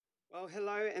Well,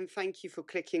 hello, and thank you for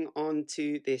clicking on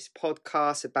to this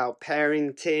podcast about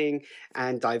parenting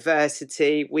and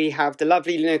diversity. We have the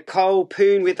lovely Nicole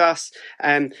Poon with us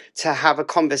to have a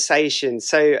conversation.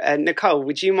 So, Nicole,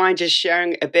 would you mind just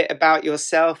sharing a bit about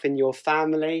yourself and your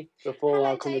family before Hello,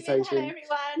 our conversation? David.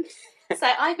 Hello, everyone. So,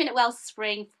 I've been at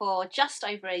Wellspring for just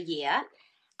over a year,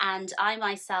 and I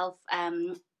myself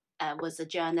was a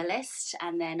journalist,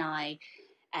 and then I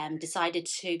decided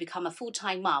to become a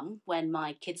full-time mum when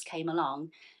my kids came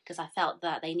along, because I felt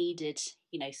that they needed,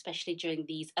 especially during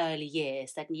these early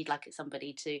years, they'd need like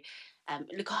somebody to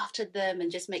look after them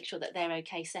and just make sure that they're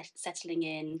okay settling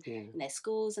in their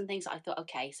schools and things. I thought,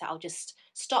 okay, so I'll just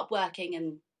stop working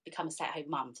and become a stay-at-home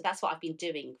mum. So that's what I've been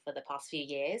doing for the past few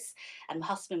years. And my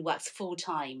husband works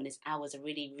full-time and his hours are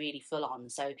really, really full on.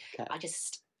 So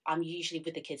I'm usually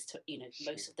with the kids,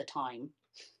 most of the time.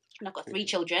 And I've got 3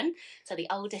 children. So the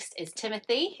oldest is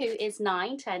Timothy, who is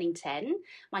 9, turning 10.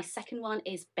 My second one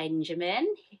is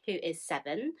Benjamin, who is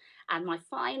 7. And my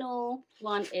final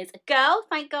one is a girl,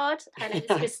 thank God. Her name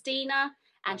is Christina,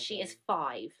 and she is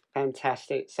 5.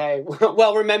 Fantastic. So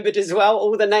well remembered as well,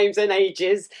 all the names and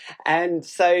ages. And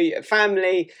so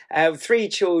family, 3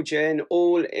 children,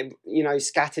 all,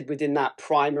 scattered within that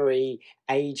primary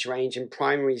age range and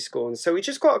primary school. And so we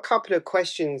just got a couple of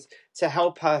questions to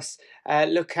help us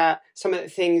look at some of the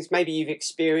things maybe you've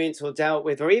experienced or dealt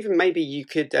with, or even maybe you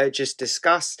could just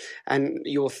discuss and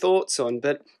your thoughts on.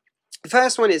 But the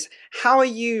first one is, how are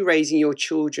you raising your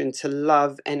children to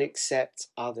love and accept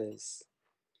others?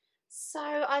 So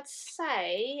I'd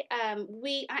say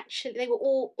they were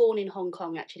all born in Hong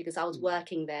Kong, actually, because I was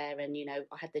working there, and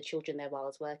I had the children there while I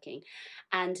was working,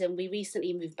 and we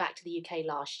recently moved back to the UK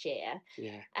last year.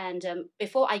 And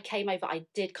before I came over, I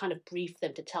did kind of brief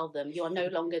them to tell them you are no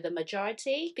longer the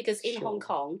majority, because in Hong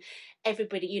Kong,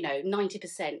 everybody,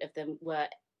 90% of them were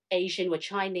Asian, were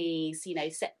Chinese,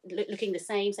 looking the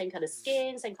same kind of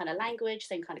skin, same kind of language,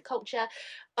 same kind of culture.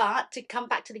 But to come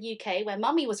back to the UK, where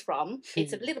mummy was from,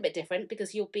 it's a little bit different,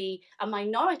 because you'll be a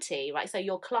minority, right? So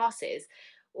your classes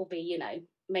will be,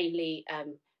 mainly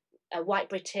white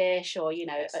British or,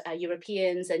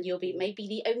 Europeans, and you'll be maybe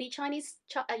the only Chinese,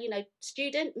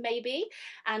 student, maybe.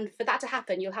 And for that to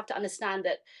happen, you'll have to understand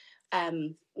that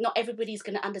not everybody's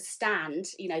going to understand,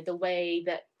 the way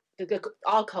that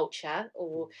our culture,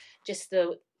 or just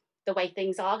the way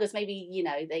things are, because maybe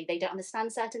they don't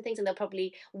understand certain things, and they'll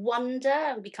probably wonder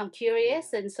and become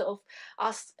curious and sort of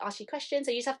ask you questions.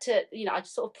 So you just have to, I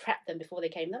just sort of prep them before they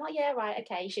came. They're like, yeah, right,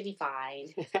 okay, you should be fine.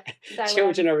 So,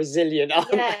 children are resilient,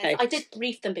 aren't they? I did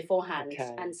brief them beforehand,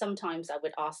 and sometimes I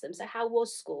would ask them, so how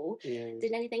was school?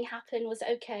 Did anything happen? Was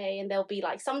it okay? And they'll be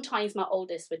like, sometimes my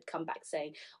oldest would come back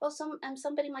saying, well,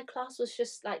 somebody in my class was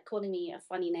just like calling me a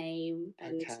funny name,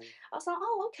 and I was like,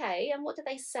 oh, okay, and what did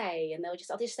they say? And they were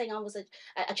just saying I was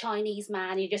a Chinese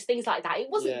man, just things like that. It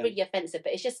wasn't really offensive,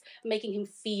 but it's just making him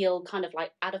feel kind of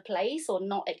like out of place or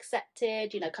not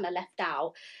accepted, kind of left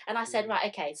out. And I said, right,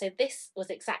 okay, so this was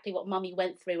exactly what mummy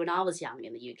went through when I was young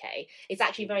in the UK. It's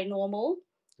actually very normal.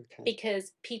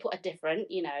 Because people are different,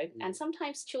 and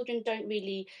sometimes children don't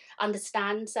really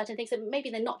understand certain things. And maybe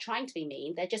they're not trying to be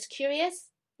mean, they're just curious,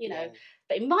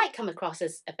 but it might come across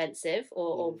as offensive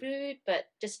or rude, but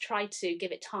just try to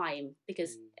give it time,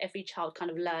 because every child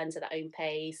kind of learns at their own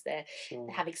pace. They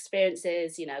have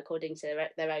experiences, according to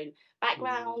their own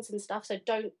backgrounds and stuff. So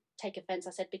don't take offense,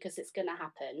 I said, because it's going to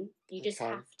happen. You just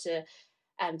have to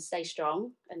stay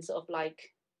strong and sort of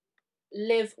like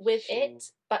live with it.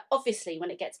 But obviously when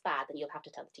it gets bad, then you'll have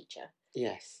to tell the teacher.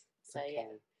 So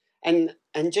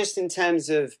and just in terms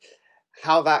of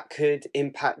how that could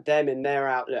impact them in their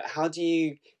outlook, how do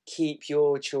you keep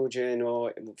your children,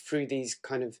 or through these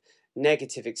kind of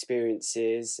negative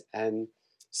experiences,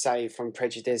 say from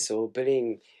prejudice or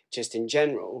bullying just in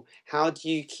general, how do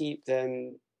you keep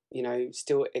them,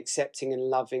 still accepting and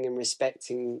loving and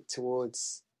respecting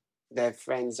towards their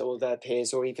friends or their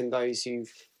peers, or even those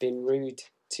who've been rude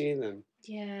to them?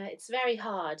 Yeah, it's very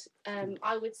hard.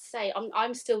 I would say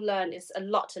I'm still learning. It's a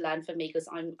lot to learn for me, because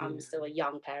I'm still a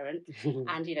young parent,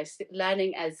 and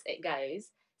learning as it goes.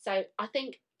 So I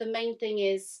think the main thing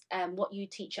is what you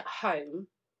teach at home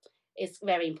is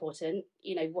very important.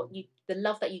 The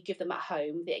love that you give them at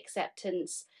home, the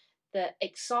acceptance, the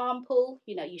example,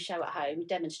 you show at home, you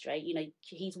demonstrate.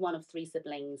 He's one of 3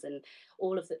 siblings, and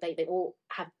all of that, they all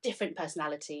have different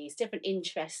personalities, different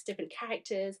interests, different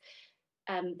characters.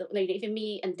 Even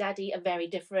me and daddy are very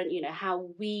different.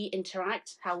 How we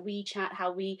interact, how we chat,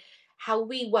 how we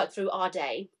work through our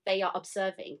day, they are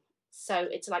observing. So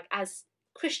it's like, as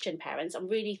Christian parents, I'm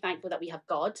really thankful that we have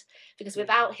God, because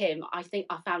without him, I think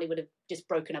our family would have just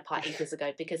broken apart ages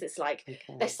ago, because it's like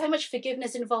there's so much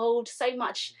forgiveness involved, so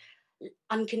much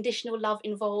unconditional love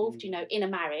involved, you know, in a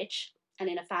marriage and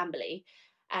in a family,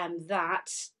 that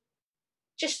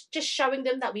just showing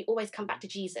them that we always come back to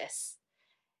Jesus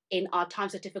in our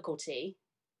times of difficulty,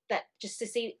 that just to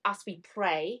see us, we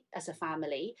pray as a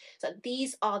family. So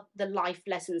these are the life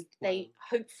lessons they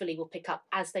hopefully will pick up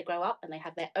as they grow up and they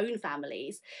have their own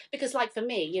families. Because like for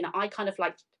me, you know, I kind of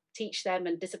like teach them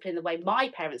and discipline the way my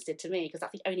parents did to me, because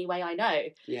that's the only way I know.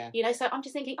 You know, so I'm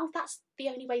just thinking, oh, that's the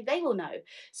only way they will know.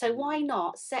 So why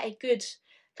not set a good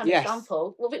kind of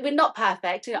example? Well, we're not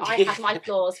perfect. You know, I have my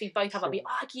flaws. We both have, we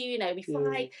argue, you know, we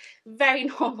fight. Very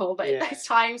normal. But at those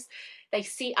times, they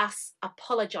see us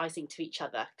apologising to each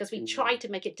other, because we try to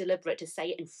make it deliberate to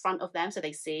say it in front of them, so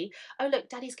they see, oh, look,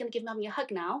 Daddy's going to give Mummy a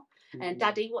hug now. And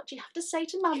Daddy, what do you have to say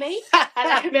to Mummy? And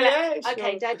I'd be like,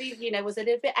 okay, Daddy, you know, was a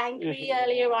little bit angry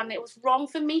earlier on. It was wrong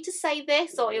for me to say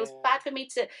this, or it was bad for me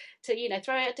to you know,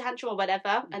 throw a tantrum or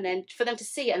whatever. And then for them to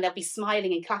see it, and they'll be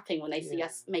smiling and clapping when they see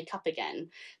us make up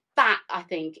again. That, I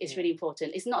think, is really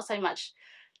important. It's not so much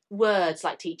words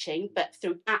like teaching, but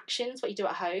through actions, what you do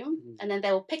at home, and then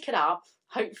they'll pick it up,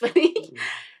 hopefully.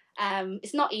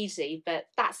 It's not easy, but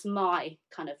that's my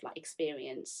kind of like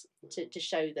experience to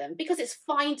show them, because it's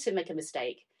fine to make a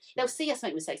mistake. They'll see us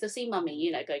make mistakes. They'll see Mummy,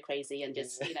 you know, go crazy and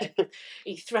just, you know,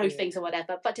 you throw things or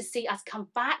whatever. But to see us come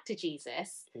back to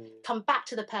Jesus, come back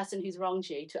to the person who's wronged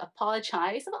you, to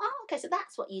apologise. Oh, okay, so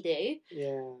that's what you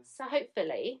do. So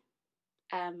hopefully,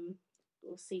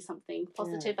 we'll see something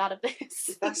positive out of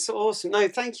this. That's awesome. No,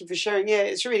 thank you for sharing. Yeah,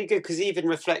 it's really good, because even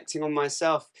reflecting on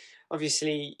myself,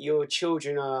 obviously your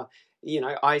children are, you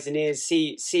know, eyes and ears,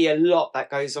 see a lot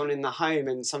that goes on in the home,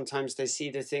 and sometimes they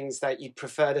see the things that you'd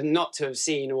prefer them not to have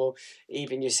seen, or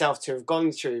even yourself to have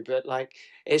gone through. But like,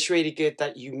 it's really good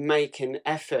that you make an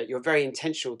effort. You're very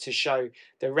intentional to show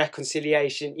the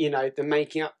reconciliation, you know, the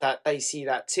making up, that they see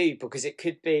that too, because it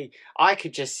could be, I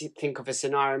could just think of a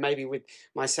scenario maybe with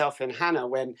myself and Hannah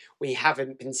when we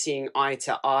haven't been seeing eye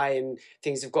to eye and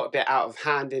things have got a bit out of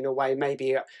hand in a way.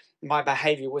 Maybe my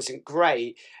behaviour wasn't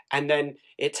great, and then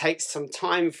it takes some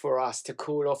time for us to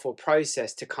cool off or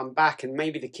process, to come back, and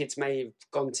maybe the kids may have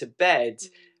gone to bed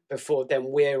before then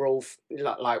we're all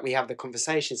like we have the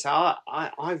conversation. So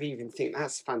I even think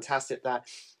that's fantastic that,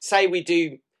 say we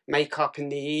do make up in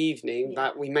the evening,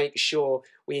 that we make sure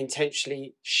we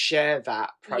intentionally share that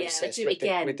process with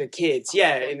the kids.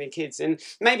 In the kids. And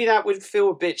maybe that would feel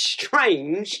a bit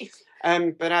strange,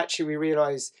 but actually we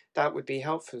realise that would be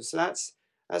helpful. So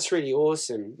that's really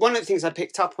awesome. One of the things I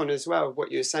picked up on as well,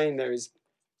 what you were saying there, is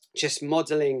just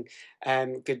modelling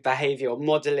good behaviour, or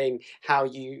modelling how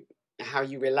you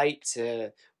relate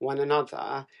to one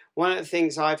another. One of the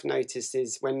things I've noticed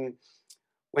is when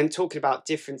talking about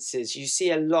differences, you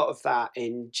see a lot of that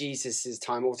in Jesus's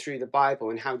time, or through the Bible,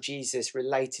 and how Jesus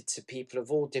related to people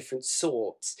of all different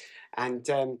sorts. And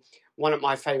one of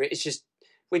my favourite is just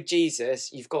with Jesus,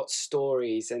 you've got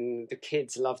stories, and the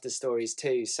kids love the stories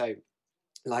too. So,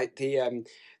 like the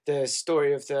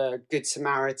story of the Good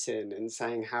Samaritan, and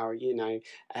saying how, you know,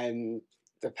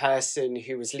 the person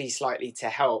who was least likely to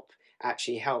help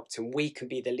actually helped, and we can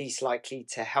be the least likely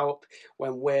to help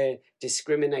when we're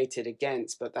discriminated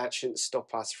against, but that shouldn't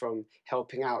stop us from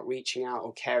helping out, reaching out,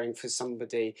 or caring for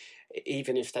somebody,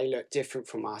 even if they look different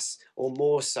from us, or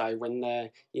more so when they're,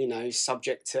 you know,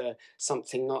 subject to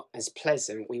something not as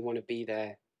pleasant. We want to be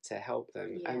there to help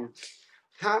them.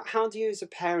 How do you, as a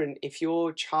parent, if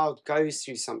your child goes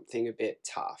through something a bit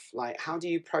tough, like how do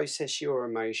you process your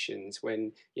emotions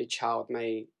when your child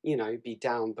may, you know, be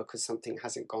down because something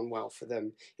hasn't gone well for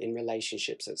them in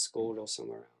relationships at school or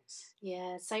somewhere else?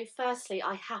 Yeah, so firstly,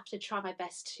 I have to try my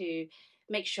best to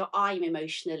make sure I'm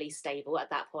emotionally stable at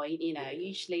that point. You know,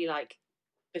 usually like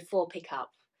before pick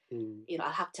up, you know,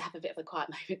 I have to have a bit of a quiet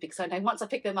moment, because I know once I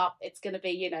pick them up, it's going to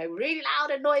be, you know, really loud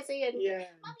and noisy and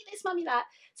Mummy this, Mummy that.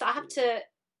 So I have to,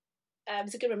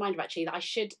 it's a good reminder actually that I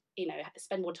should, you know,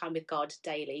 spend more time with God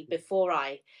daily before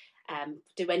I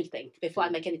do anything, before I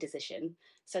make any decision,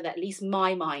 so that at least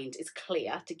my mind is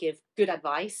clear to give good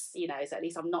advice, you know, so at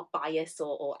least I'm not biased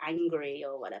or angry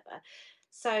or whatever.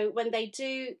 So when they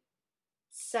do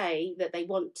say that they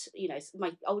want, you know,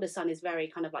 my older son is very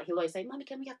kind of like, he'll always say, Mummy,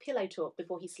 can we have pillow talk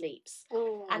before he sleeps?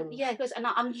 And he goes, and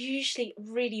I'm usually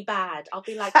really bad. I'll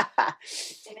be like,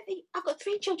 Timothy, I've got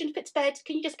 3 children to put to bed.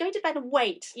 Can you just go to bed and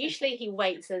wait? Usually he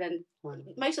waits, and then Wow.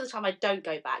 Most of the time I don't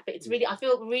go back, but it's really, I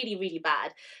feel really, really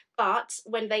bad. But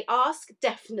when they ask,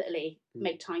 definitely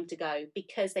make time to go,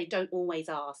 because they don't always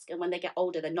ask. And when they get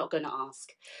older, they're not going to ask.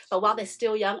 But while they're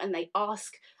still young and they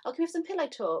ask, oh, can we have some pillow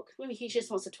talk? Maybe he just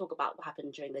wants to talk about what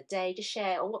happened during the day, just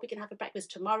share, or what we can have for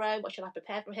breakfast tomorrow, what should I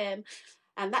prepare for him?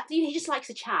 And that, he just likes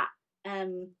to chat.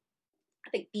 I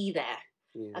think be there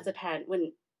as a parent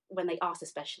when they ask,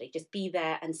 especially, just be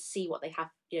there and see what they have,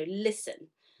 listen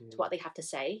to what they have to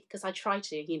say. Because I try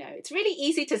to, it's really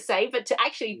easy to say, but to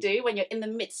actually do when you're in the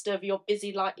midst of your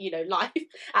busy life, life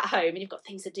at home, and you've got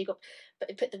things to do,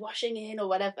 put the washing in or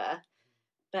whatever.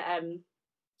 But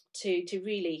to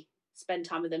really spend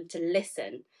time with them, to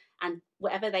listen, and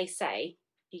whatever they say,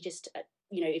 you just,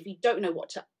 if you don't know what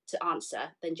to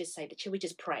answer, then just say that, should we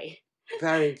just pray?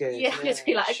 Very good. Yeah, just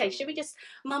be like, okay, should we just,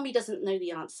 mummy doesn't know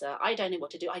the answer, I don't know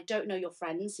what to do, I don't know your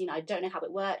friends, I don't know how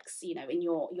it works, in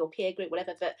your peer group,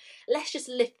 whatever, but let's just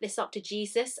lift this up to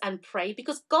Jesus and pray,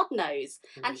 because God knows,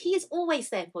 and he is always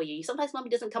there for you. Sometimes mummy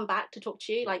doesn't come back to talk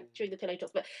to you, like during the pillow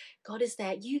talks, but God is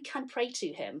there. You can pray to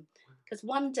him, because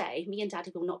one day me and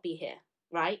daddy will not be here,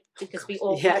 right? Because we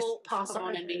all pass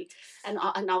on, and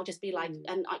I'll just be like,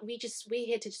 and we're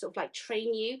here to sort of like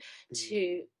train you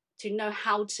to know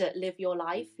how to live your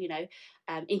life,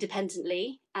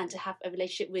 independently, and to have a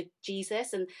relationship with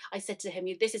Jesus. And I said to him,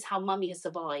 this is how mummy has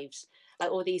survived like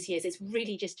all these years. It's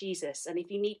really just Jesus. And if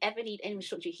you ever need any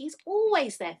instruction, he's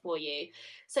always there for you.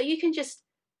 So you can just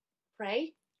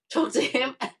pray, talk to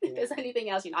him. And if there's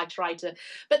anything else, I try to,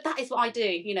 but that is what I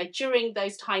do, during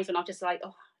those times when I'm just like,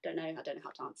 oh, I don't know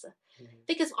how to answer,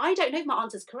 because I don't know if my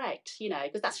answer's correct,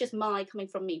 because that's just coming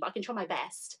from me, but I can try my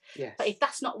best. But if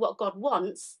that's not what God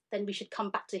wants, then we should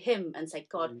come back to him and say,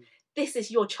 God, this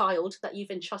is your child that you've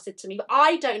entrusted to me, but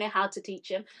I don't know how to teach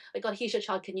him. But God, he's your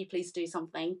child, can you please do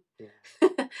something?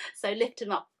 So lift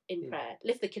him up in prayer,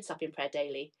 lift the kids up in prayer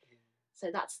daily. So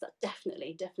that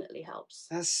definitely helps.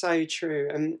 That's so true.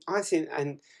 And I think,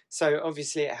 and so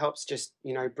obviously it helps just,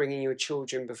 bringing your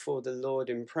children before the Lord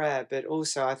in prayer. But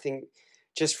also I think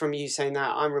just from you saying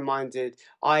that, I'm reminded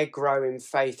I grow in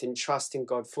faith and trust in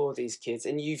God for these kids.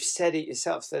 And you've said it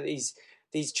yourself, that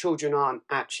these children aren't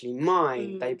actually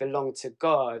mine. They belong to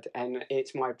God, and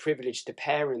it's my privilege to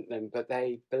parent them, but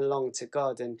they belong to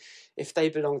God. And if they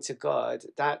belong to God,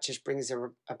 that just brings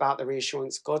about the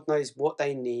reassurance God knows what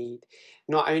they need.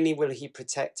 Not only will he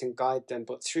protect and guide them,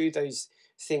 but through those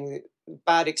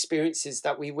bad experiences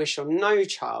that we wish on no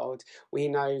child, we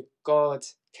know God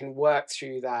can work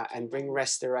through that and bring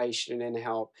restoration and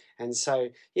help. And so,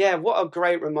 what a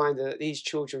great reminder that these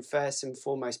children first and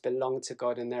foremost belong to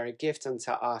God, and they're a gift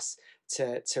unto us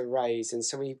to raise. And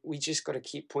so we just got to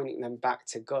keep pointing them back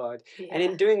to God. And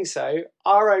in doing so,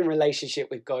 our own relationship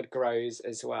with God grows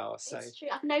as well. So it's true.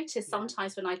 I've noticed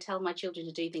sometimes when I tell my children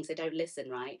to do things, they don't listen,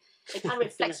 right? It kind of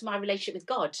reflects my relationship with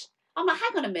God. I'm like,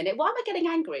 hang on a minute, why am I getting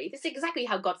angry? This is exactly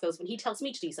how God feels when he tells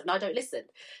me to do something, I don't listen.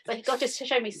 But God just to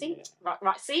show me, see,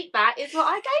 right, see, that is what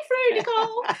I go through,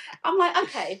 Nicole. I'm like,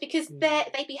 okay, because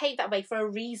they behave that way for a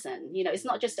reason. It's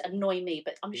not just to annoy me,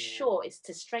 but I'm sure it's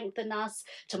to strengthen us,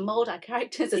 to mould our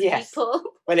characters as people.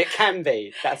 Well, it can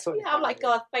be. That's what. I'm like,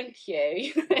 God, thank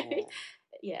you.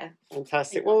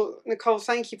 Fantastic. Well, Nicole,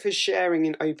 thank you for sharing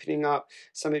and opening up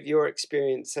some of your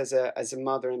experience as a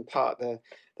mother and part of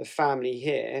the family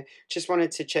here. Just wanted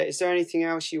to check, is there anything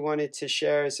else you wanted to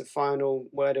share as a final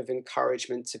word of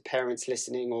encouragement to parents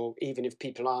listening, or even if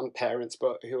people aren't parents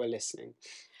but who are listening?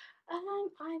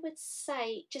 I would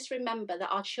say just remember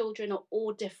that our children are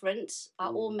all different,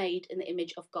 are all made in the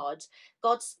image of God.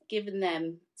 God's given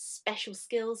them special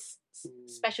skills,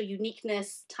 special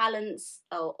uniqueness, talents,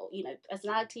 or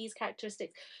personalities,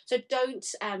 characteristics. So don't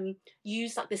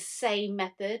use like the same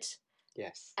method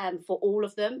for all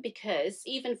of them, because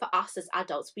even for us as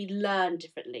adults, we learn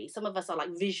differently. Some of us are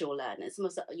like visual learners, some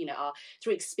of us are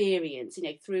through experience,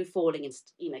 through falling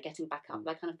and getting back up,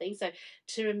 that kind of thing. So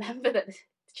to remember that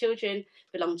children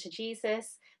belong to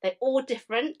Jesus, they're all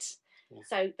different,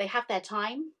 so they have their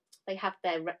time, they have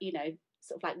their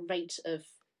sort of like rate of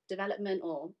development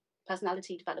or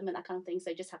personality development, that kind of thing.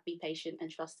 So just have to be patient and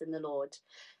trust in the Lord,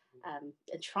 and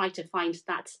try to find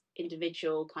that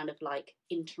individual kind of like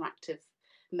interactive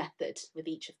method with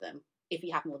each of them, if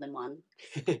you have more than one.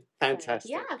 Fantastic.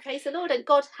 So, praise the Lord, and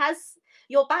God has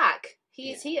your back.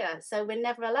 He is here, so we're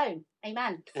never alone.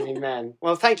 Amen. Amen.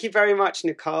 Well, thank you very much,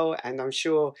 Nicole, and I'm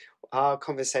sure our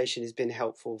conversation has been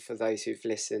helpful for those who've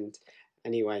listened.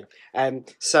 Anyway,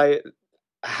 so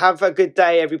have a good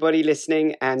day, everybody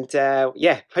listening, and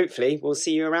hopefully we'll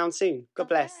see you around soon. God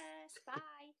bless. Bye.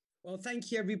 Well,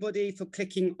 thank you everybody for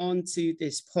clicking on to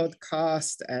this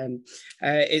podcast.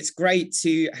 It's great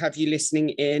to have you listening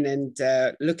in, and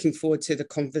looking forward to the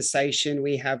conversation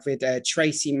we have with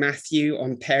Tracy Matthew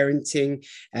on parenting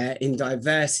in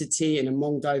diversity and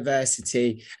among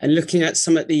diversity, and looking at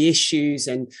some of the issues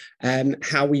and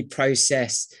how we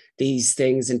process these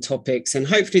things and topics. And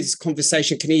hopefully this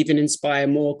conversation can even inspire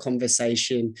more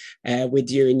conversation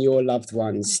with you and your loved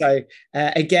ones. So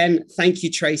again, thank you,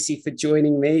 Tracy, for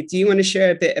joining me. Do you want to share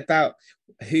a bit about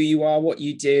who you are, what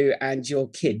you do, and your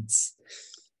kids?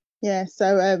 Yeah,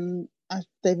 so as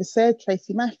David said,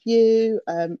 Tracy Matthew,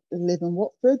 live in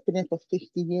Watford, been here for 50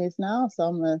 years now, so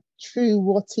I'm a true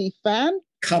Watty fan.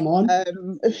 Come on.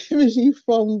 Originally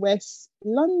from West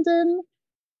London,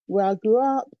 where I grew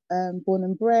up, born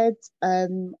and bred.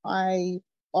 I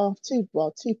have two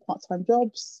part-time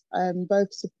jobs,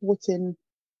 both supporting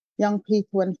young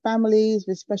people and families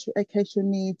with special educational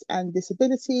needs and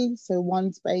disabilities. So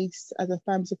one's based as a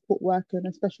family support worker in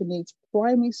a special needs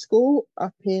primary school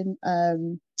up in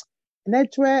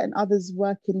Edgware, and others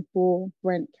working for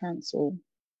Brent Council.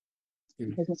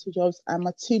 Those are my two jobs. And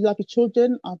my two lovely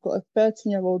children, I've got a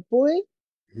 13-year-old boy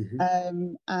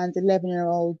and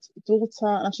 11-year-old daughter.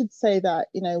 And I should say that,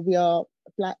 you know, we are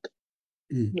a Black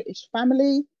British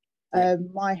family.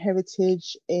 My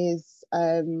heritage is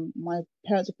my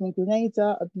parents are from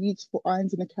Grenada, a beautiful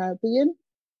island in the Caribbean.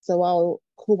 So I'll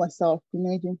call myself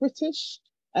Grenadian British.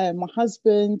 My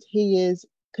husband, he is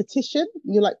Catition.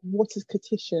 You're like, what is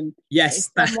Catition? Yes.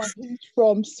 Someone who's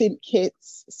from St.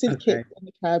 Kitts in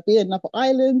the Caribbean, another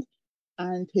island,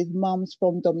 and his mum's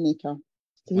from Dominica.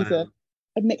 So he's a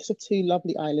mix of two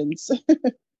lovely islands.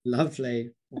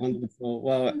 Lovely. Wonderful.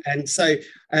 Well, and so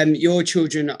your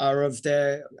children are of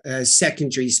the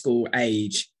secondary school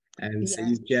age, and so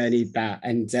you've journeyed that,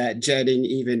 and journeying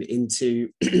even into,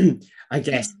 I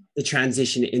guess, the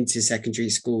transition into secondary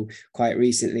school quite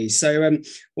recently. So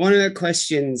one of the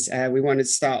questions we wanted to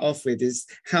start off with is,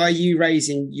 how are you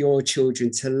raising your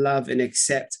children to love and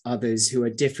accept others who are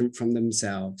different from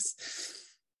themselves?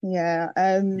 Yeah,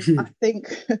 I think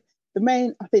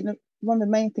one of the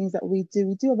main things that we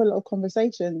do have a lot of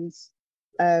conversations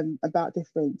about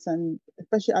difference, and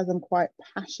especially as I'm quite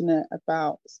passionate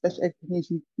about special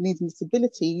education needs and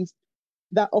disabilities,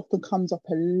 that often comes up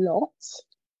a lot.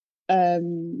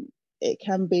 It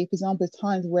can be, for example,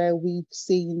 times where we've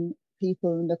seen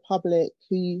people in the public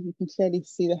who you can clearly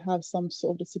see they have some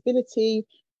sort of disability,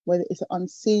 whether it's an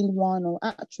unseen one or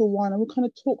actual one, and we'll kind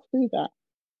of talk through that.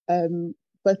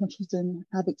 Both my children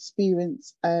have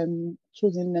experienced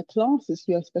children in their classes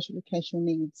who have special educational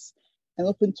needs, and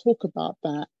often talk about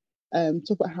that,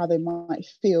 talk about how they might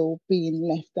feel being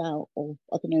left out of,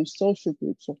 I don't know, social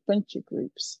groups or friendship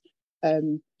groups.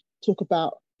 Talk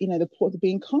about, you know, the importance of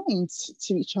being kind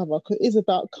to each other, because it is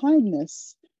about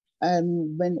kindness.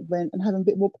 And having a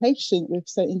bit more patience with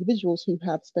certain individuals who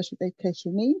have special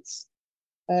educational needs,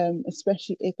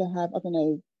 especially if they have, I don't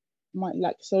know, might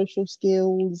lack social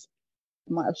skills,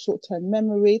 might have short-term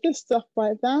memory, just stuff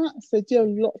like that. So do have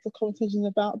lots of conversations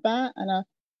about that. And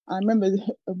I remember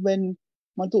when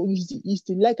my daughter used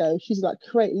to do Lego, she used to like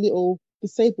create little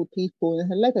disabled people in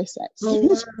her Lego sets. Oh,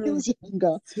 wow. She was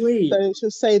younger. Sweet. So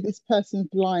she'll say this person's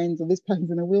blind or this person's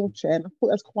in a wheelchair, and I thought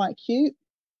that's quite cute.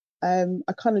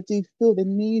 I kind of do feel there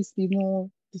needs to be more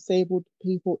disabled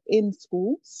people in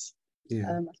schools. That's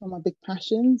one of my big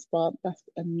passions, but that's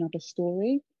another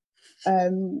story.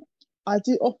 I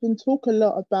do often talk a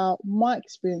lot about my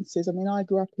experiences. I mean, I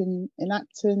grew up in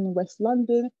Acton, West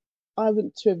London. I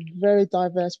went to a very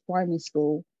diverse primary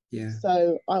school.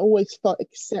 So I always felt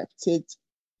accepted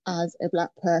as a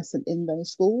Black person in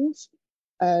those schools.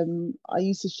 I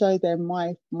used to show them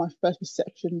my first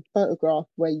reception photograph,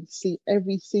 where you see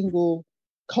every single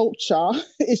culture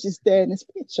is just there in this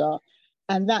picture.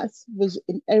 And that was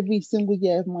in every single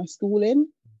year of my schooling.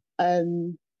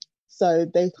 So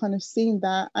they kind of seen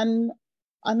that. And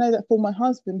I know that for my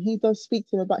husband, he does speak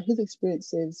to him about his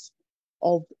experiences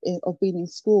of being in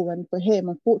school. And for him,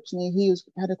 unfortunately, he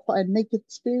had quite a negative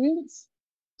experience.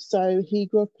 So he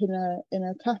grew up in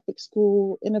a Catholic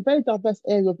school in a very diverse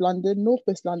area of London,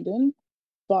 Northwest London.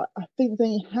 But I think there's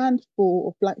only a handful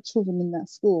of Black children in that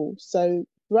school. So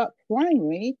throughout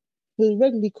primary, he was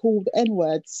regularly called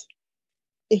N-words,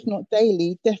 if not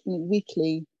daily, definitely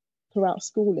weekly throughout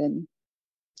schooling.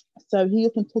 So he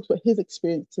often talks about his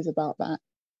experiences about that.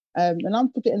 And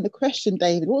I'm forgetting the question,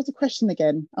 David. What was the question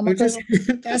again?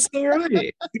 That's all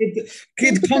right.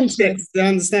 Good context to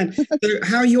understand. So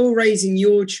how you're raising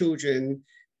your children,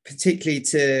 particularly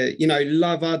to, you know,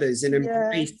 love others and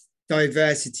embrace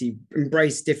diversity,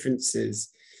 embrace differences.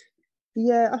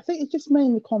 Yeah, I think it's just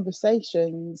mainly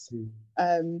conversations.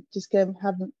 Mm. Just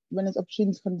having when there's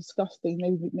opportunities to kind of discuss things.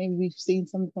 Maybe we've seen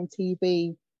something on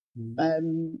TV,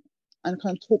 Mm. and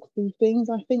kind of talk through things.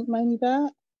 I think mainly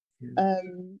that. Yeah.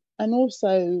 And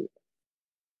also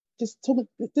just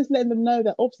letting them know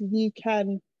that obviously you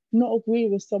can not agree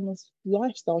with someone's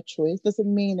lifestyle choice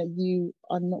doesn't mean that you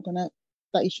are not gonna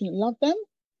that you shouldn't love them.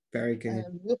 Very good.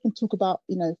 We often talk about,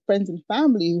 friends and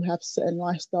family who have certain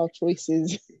lifestyle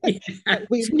choices that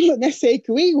we not necessarily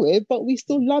agree with, but we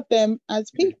still love them as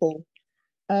Yeah. people.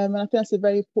 And I think that's a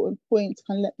very important point to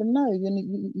kind of let them know.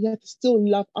 You have to still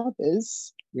love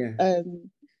others, Yeah.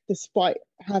 despite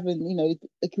having,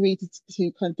 agreed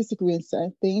to kind of disagree on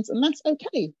certain things, and that's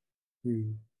okay.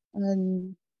 Mm.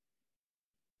 Um,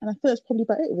 and I think that's probably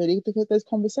about it, really, because those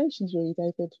conversations, really,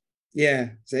 David.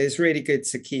 Yeah, so it's really good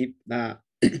to keep that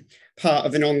part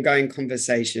of an ongoing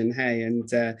conversation. Hey, and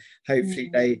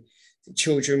hopefully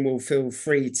children will feel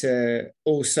free to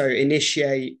also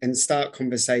initiate and start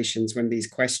conversations when these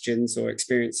questions or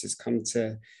experiences come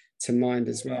to mind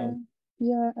as well.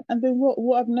 Yeah, and then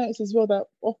what I've noticed as well, that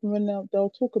often when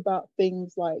they'll talk about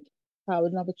things like how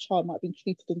another child might have been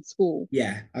treated in school,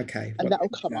 Yeah, okay. and that will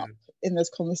come up in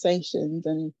those conversations,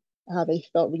 and how they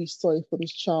felt really sorry for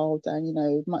this child, and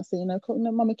might say,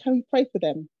 Mummy, can we pray for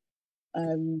them?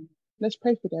 Let's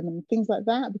pray for them and things like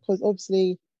that, because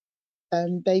obviously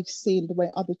they've seen the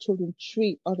way other children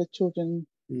treat other children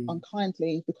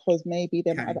unkindly, because maybe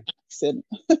they might have an accent,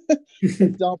 for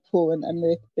example, and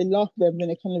they laugh at them when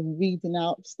they're kind of reading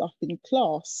out stuff in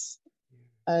class.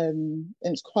 And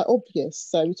it's quite obvious.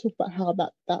 So we talk about how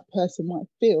that person might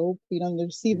feel being on the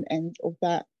receiving end of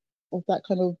that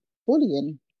kind of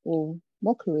bullying or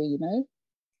mockery,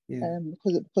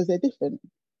 because they're different.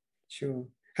 Sure.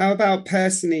 How about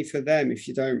personally for them, if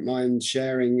you don't mind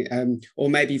sharing, or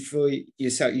maybe for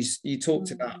yourself? You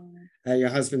talked about your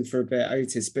husband for a bit,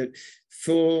 Otis, but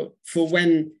for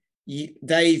when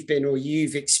they've been or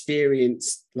you've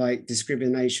experienced like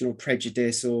discrimination or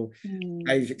prejudice, or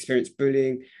they've experienced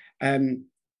bullying,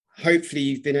 hopefully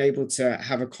you've been able to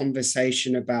have a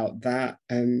conversation about that.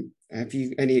 Have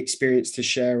you any experience to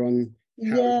share on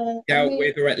how you dealt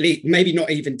with, or at least maybe not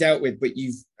even dealt with, but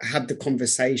you've had the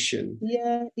conversation?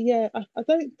 Yeah. I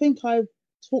don't think I've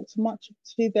talked much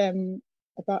to them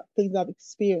about things I've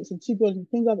experienced. And to be honest, the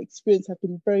things I've experienced have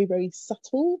been very, very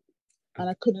subtle. And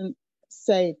I couldn't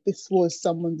say this was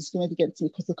someone discriminated against me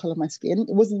because of the color of my skin.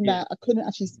 It wasn't that. I couldn't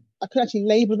actually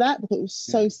label that because it was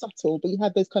so subtle, but you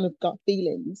had those kind of gut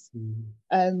feelings.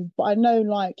 But I know,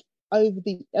 like, over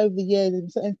the years,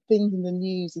 and certain things in the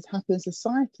news has happened in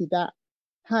society that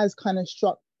has kind of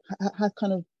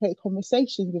created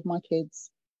conversations with my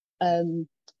kids.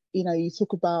 You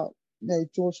talk about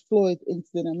George Floyd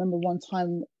incident. I remember one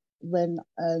time when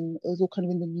it was all kind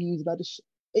of in the news about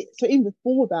so even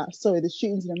before that, sorry, the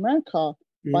shootings in America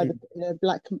by the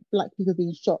black people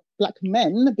being shot, black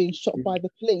men being shot by the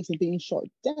police and being shot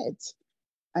dead,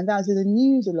 and that was in the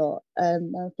news a lot.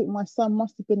 I think my son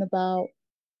must have been about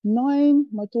 9,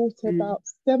 my daughter about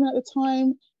 7 at the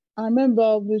time. I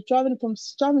remember we were driving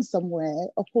somewhere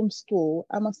or from school,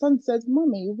 and my son said,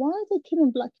 "Mummy, why are they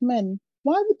killing black men?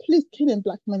 Why are the police killing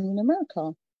black men in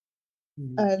America?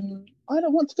 I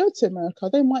don't want to go to America.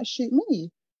 They might shoot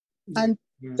me." And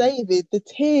David, the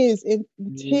tears in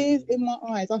my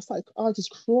eyes, I was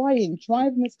just crying,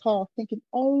 driving this car, thinking,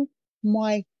 "Oh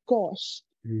my gosh,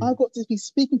 I got to be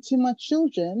speaking to my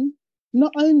children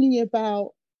not only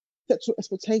about sexual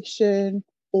exploitation,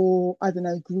 or I don't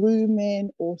know,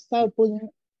 grooming or cyberbullying.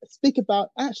 Speak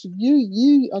about, actually,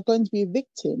 you are going to be a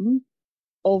victim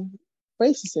of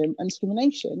racism and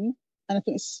discrimination." And I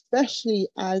think especially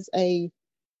as a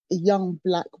young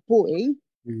black boy,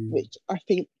 which I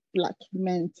think black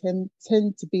men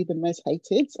tend to be the most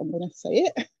hated. I'm going to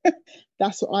say it.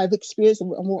 That's what I've experienced and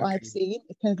what I've seen.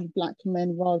 It tends to be black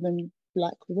men rather than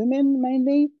black women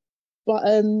mainly. But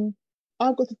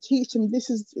I've got to teach them this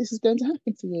is going to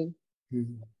happen to you.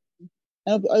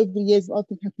 And over the years, I've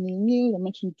been happening in the news. I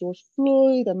mentioned George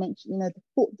Floyd. I mentioned the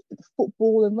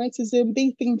football and racism.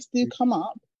 These things do come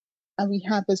up, and we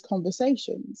have those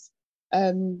conversations.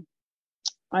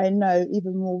 I know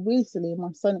even more recently,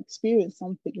 my son experienced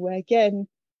something where, again,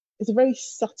 it's a very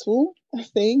subtle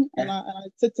thing. And I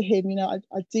said to him,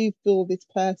 I do feel this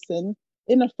person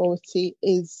in authority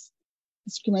is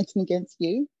discriminating against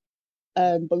you,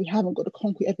 but we haven't got the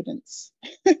concrete evidence.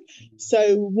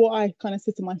 So what I kind of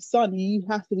said to my son, you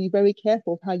have to be very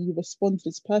careful of how you respond to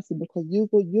this person, because you're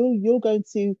going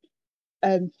to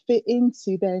fit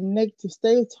into their negative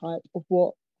stereotype of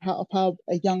how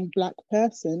a young black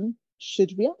person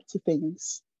should react to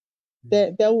things.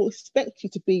 They will expect you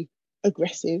to be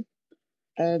aggressive.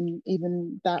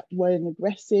 Even that word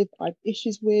aggressive, I have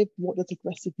issues with. What does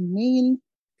aggressive mean?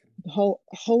 The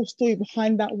whole story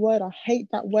behind that word, I hate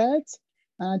that word.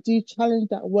 And I do challenge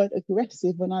that word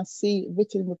aggressive when I see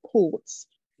written reports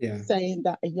saying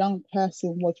that a young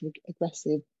person was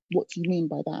aggressive. What do you mean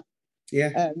by that?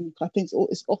 I think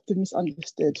it's often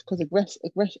misunderstood, because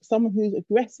someone who's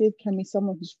aggressive can be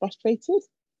someone who's frustrated,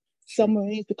 someone who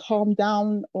needs to calm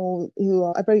down, or who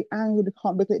are very angry, they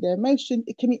can't regulate their emotion.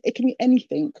 It can be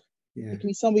anything. It can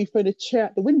be somebody throwing a chair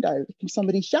out the window. It can be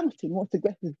somebody shouting. What's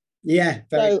aggressive?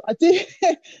 So I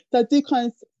do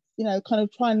kind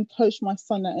of try and coach my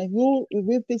son that if you're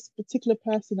with this particular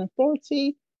person in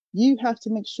authority, you have to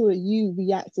make sure that you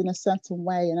react in a certain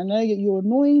way. And I know you're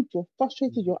annoyed, you're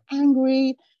frustrated, you're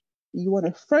angry, you want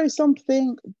to throw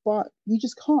something, but you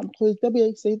just can't, because they'll be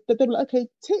like, okay,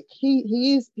 tick,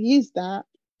 he is that,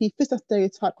 he fits that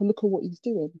stereotype, and look at what he's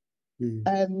doing.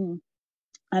 And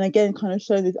again, kind of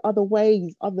show there's other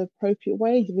ways, other appropriate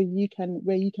ways where you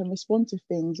can respond to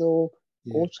things, or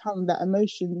channel that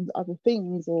emotion into other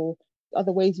things, or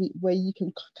other ways where you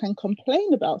can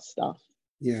complain about stuff.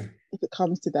 If it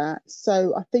comes to that.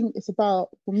 So I think it's about,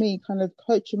 for me, kind of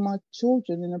coaching my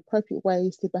children in appropriate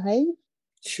ways to behave.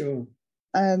 Sure.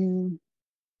 Can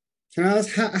I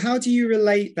ask, how do you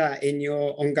relate that in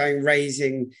your ongoing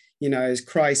raising, as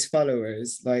Christ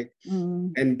followers, like,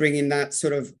 and bringing that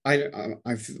sort of,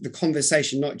 the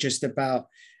conversation, not just about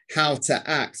how to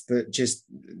act, but just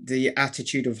the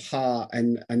attitude of heart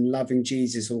and loving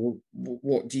Jesus, or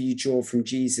what do you draw from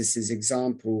Jesus's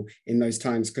example in those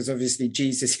times? Because obviously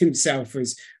Jesus himself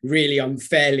was really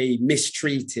unfairly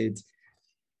mistreated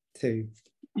too.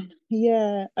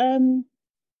 Yeah. I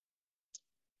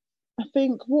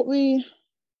think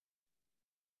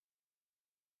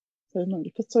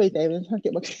sorry, David, I'm trying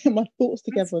to get my thoughts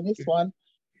together on this one.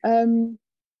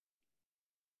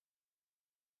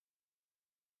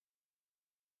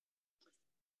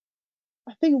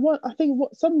 I think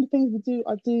what some of the things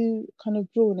I do kind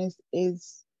of draw on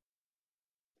is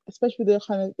especially the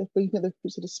kind of the thinking of the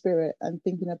fruits of the spirit, and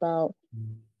thinking about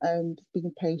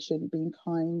being patient, being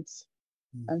kind,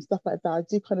 and stuff like that. I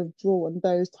do kind of draw on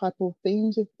those type of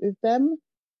themes with them.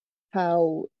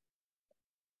 How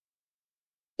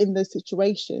in those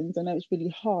situations, I know it's really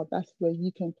hard, that's where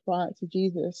you can cry out to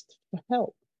Jesus for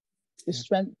help, the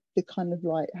strength to kind of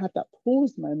like have that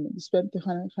pause moment, the strength to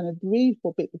kind of breathe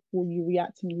for a bit before you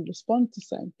react and you respond to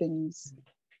certain things,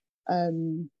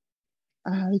 and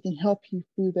how he can help you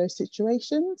through those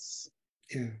situations.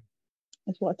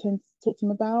 That's what I tend to talk to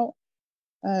them about.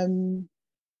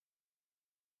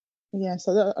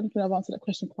 So I don't think I've answered that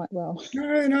question quite well.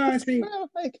 No, I think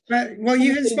well,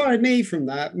 you've inspired me from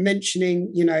that,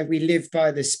 mentioning, we live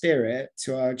by the Spirit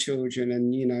to our children,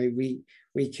 and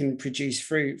we can produce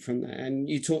fruit from that. And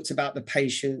you talked about the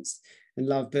patience and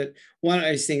love, but one of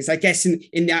those things, I guess,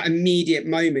 in that immediate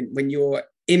moment when you're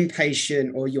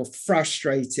impatient or you're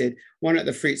frustrated, one of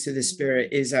the fruits of the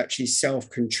Spirit is actually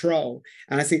self-control.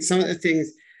 And I think some of the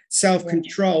things,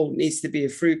 self-control needs to be a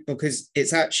fruit, because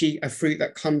it's actually a fruit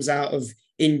that comes out of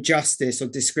injustice or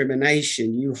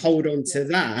discrimination. You hold on to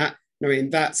that, knowing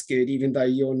that's good, even though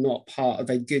you're not part of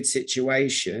a good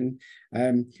situation.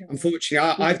 Unfortunately,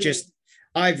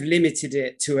 I've limited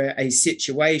it to a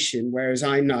situation, whereas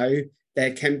I know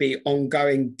there can be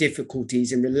ongoing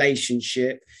difficulties in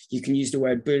relationship. You can use the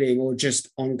word bullying, or just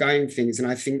ongoing things. And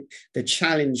I think the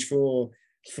challenge for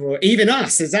even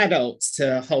us as adults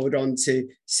to hold on to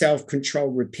self-control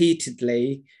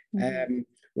repeatedly, when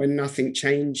nothing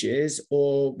changes,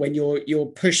 or when you're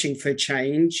pushing for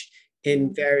change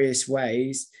in various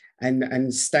ways,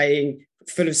 and staying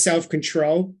full of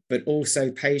self-control, but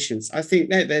also patience. I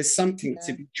think that there's something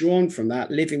to be drawn from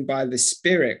that, living by the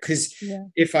Spirit, because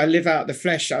if I live out the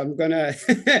flesh, I'm gonna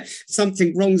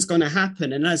something wrong's gonna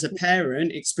happen. And as a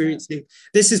parent experiencing,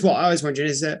 this is what I was wondering,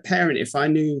 as a parent, if I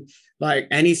knew like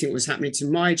anything was happening to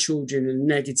my children in a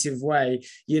negative way,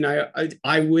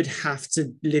 I would have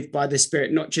to live by the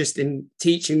Spirit, not just in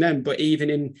teaching them, but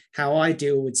even in how I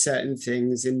deal with certain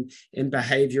things in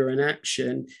behavior and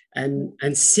action,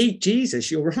 and seek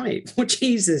Jesus. You're right. Well,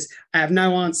 Jesus, I have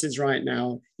no answers right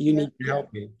now. You need to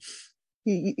help me.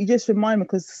 You just remind me,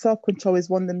 because self-control is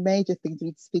one of the major things we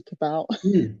need to speak about.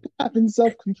 Having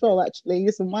self-control, actually,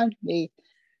 just reminds me,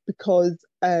 because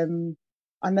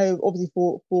I know obviously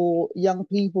for young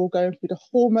people going through the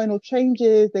hormonal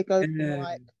changes, they go from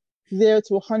like 0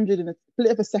 to 100 in a split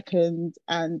of a second,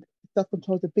 and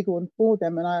self-control is a big one for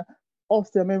them. And I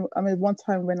remember one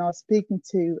time when I was speaking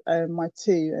to my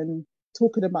two, and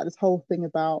talking about this whole thing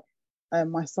about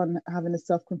my son having a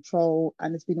self-control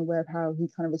and has been aware of how he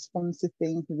kind of responds to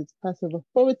things with this person of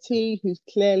authority who's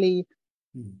clearly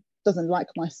doesn't like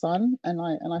my son, and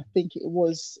I think there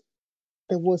was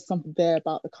something there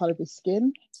about the color of his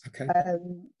skin. Okay.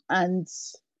 And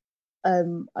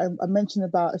I mentioned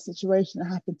about a situation that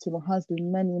happened to my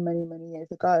husband many, many, many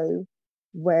years ago,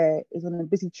 where he was on a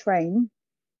busy train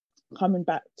coming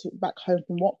back home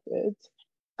from Watford,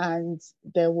 and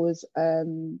there was I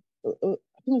think it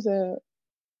was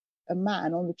a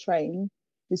man on the train.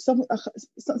 Something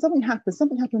happened.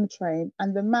 Something happened on the train,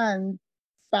 and the man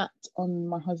spat on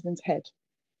my husband's head.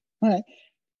 Right,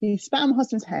 he spat on my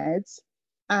husband's head,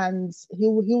 and he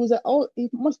was he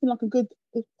must have been like a good,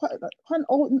 quite an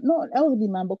old, not an elderly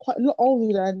man, but quite a lot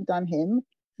older than him.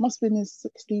 Must have been in his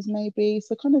 60s maybe,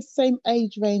 so kind of same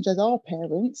age range as our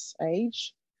parents'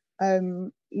 age.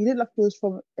 He looked like he was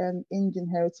from Indian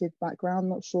heritage background.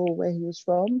 Not sure where he was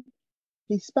from.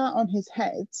 He spat on his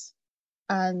head,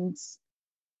 and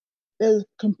there was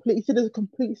a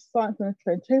complete silence on the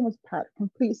train. The train was packed,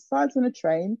 complete silence on the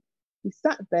train. He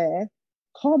sat there,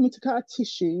 calmly took out a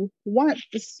tissue, wiped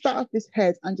the spat off his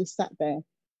head, and just sat there.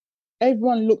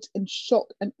 Everyone looked in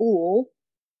shock and awe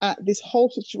at this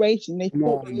whole situation. They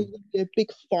thought it was going to be a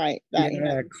big fight.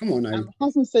 Come on. And my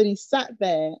husband said he sat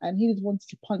there and he just wanted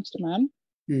to punch the man.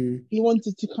 He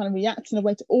wanted to kind of react in a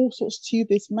way to all sorts to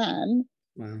this man.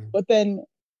 Wow. But then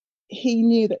he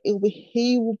knew that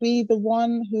he will be the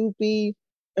one who will be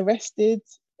arrested,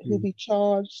 who'll be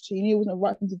charged. He knew it wasn't the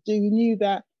right thing to do. He knew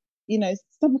that,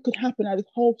 something could happen out of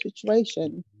this whole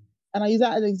situation. And I use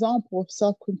that as an example of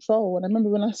self-control. And I remember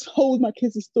when I told my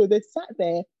kids the story, they sat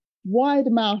there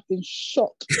wide mouthed in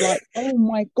shock, like, oh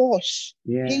my gosh,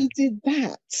 he did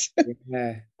that.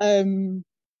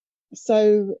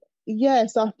 So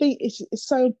I think it's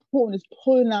so important, is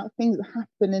pulling out things that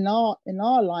happen in our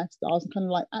lifestyles and kind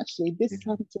of like, actually, this has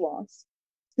happened to us.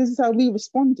 This is how we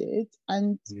responded,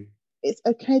 and it's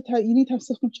okay you need to have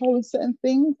self-control in certain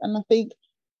things. And I think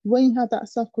when you have that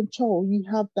self-control, you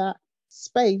have that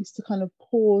space to kind of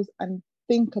pause and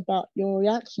think about your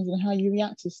reactions and how you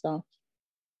react to stuff.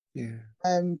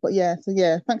 Thanks for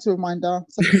the reminder.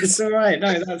 It's all right.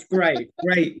 No, that's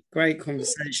great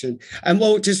conversation. And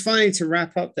well, just finally to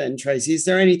wrap up then, Tracy, is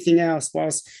there anything else,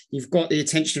 whilst you've got the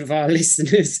attention of our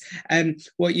listeners,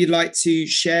 what you'd like to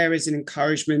share as an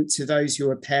encouragement to those who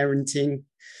are parenting?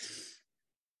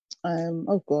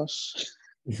 Oh gosh,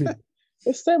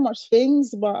 there's so much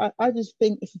things, but I just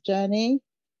think it's a journey.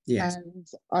 Yes. And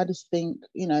I just think,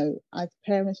 as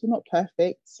parents, we're not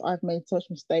perfect. I've made such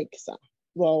mistakes.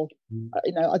 Well,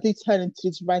 I do turn into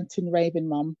this ranting, raving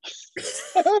mum.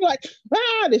 I'm like,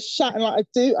 this shouting like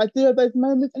I do have those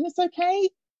moments, and it's okay.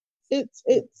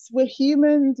 We're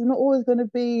humans. We're not always going to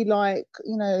be like,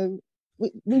 we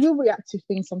will react to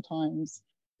things sometimes,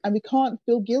 and we can't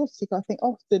feel guilty. I think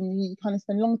often you kind of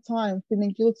spend a long time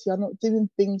feeling guilty. I'm not doing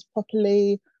things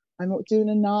properly. I'm not doing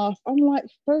enough. I'm like,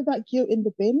 throw that guilt in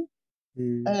the bin.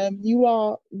 We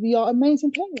are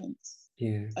amazing parents.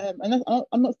 Yeah. And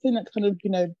I'm not saying that kind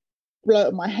of, blow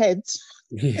up my head.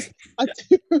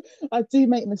 I do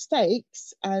make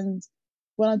mistakes, and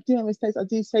when I do make mistakes, I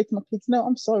do say to my kids, no,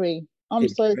 I'm sorry. I'm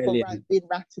sorry for being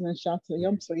ratting and shouting.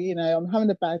 I'm sorry, I'm having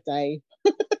a bad day.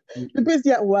 I'm busy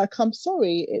at work. I'm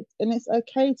sorry. It's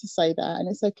okay to say that, and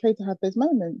it's okay to have those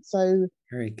moments. So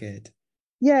very good.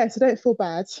 Yeah, so don't feel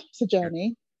bad. It's a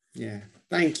journey. Yeah.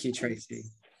 Thank you, Tracy.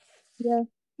 Yeah.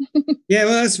 Yeah,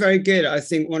 well, that's very good. I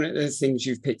think one of the things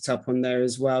you've picked up on there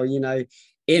as well,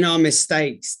 in our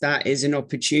mistakes, that is an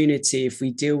opportunity. If we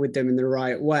deal with them in the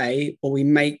right way, or we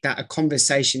make that a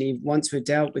conversation, even once we've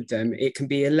dealt with them, it can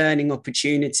be a learning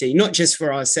opportunity, not just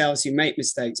for ourselves who make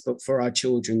mistakes, but for our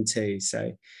children too.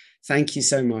 So thank you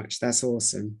so much. That's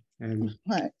awesome.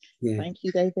 Right. Yeah. Thank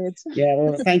you, David. Yeah,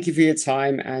 well, thank you for your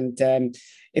time. And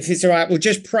if it's all right, we'll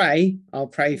just pray. I'll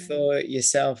pray for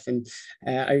yourself and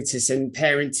Otis and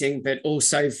parenting, but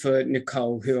also for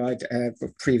Nicole, who I'd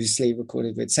previously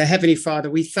recorded with. So Heavenly Father,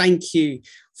 we thank you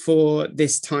for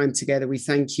this time together. We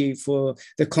thank you for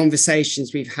the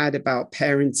conversations we've had about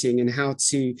parenting and how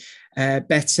to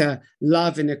better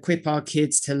love and equip our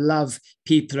kids to love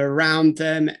people around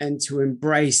them and to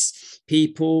embrace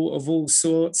people of all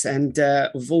sorts and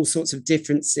of all sorts of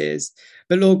differences.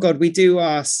 But Lord God, we do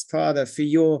ask, Father, for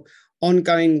your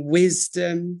ongoing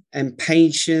wisdom and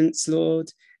patience,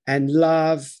 Lord, and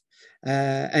love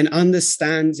and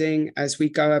understanding as we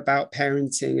go about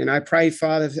parenting. And I pray,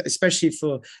 Father, especially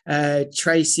for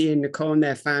Tracy and Nicole and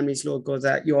their families, Lord God,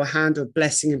 that your hand of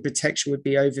blessing and protection would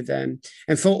be over them.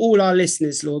 And for all our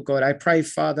listeners, Lord God, I pray,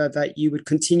 Father, that you would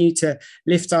continue to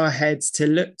lift our heads, to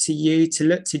look to you, to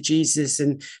look to Jesus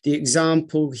and the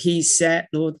example he set,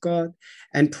 Lord God.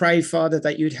 And pray, Father,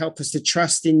 that you'd help us to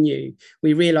trust in you.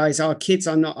 We realize our kids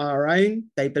are not our own.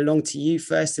 They belong to you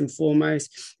first and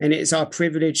foremost. And it is our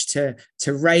privilege to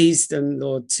raise them,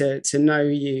 Lord, to know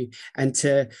you and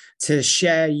to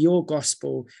share your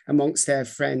gospel amongst their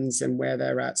friends and where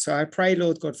they're at. So I pray,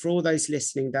 Lord God, for all those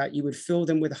listening, that you would fill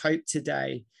them with hope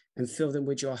today and fill them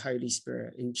with your Holy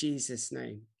Spirit. In Jesus'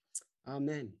 name,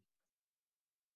 amen.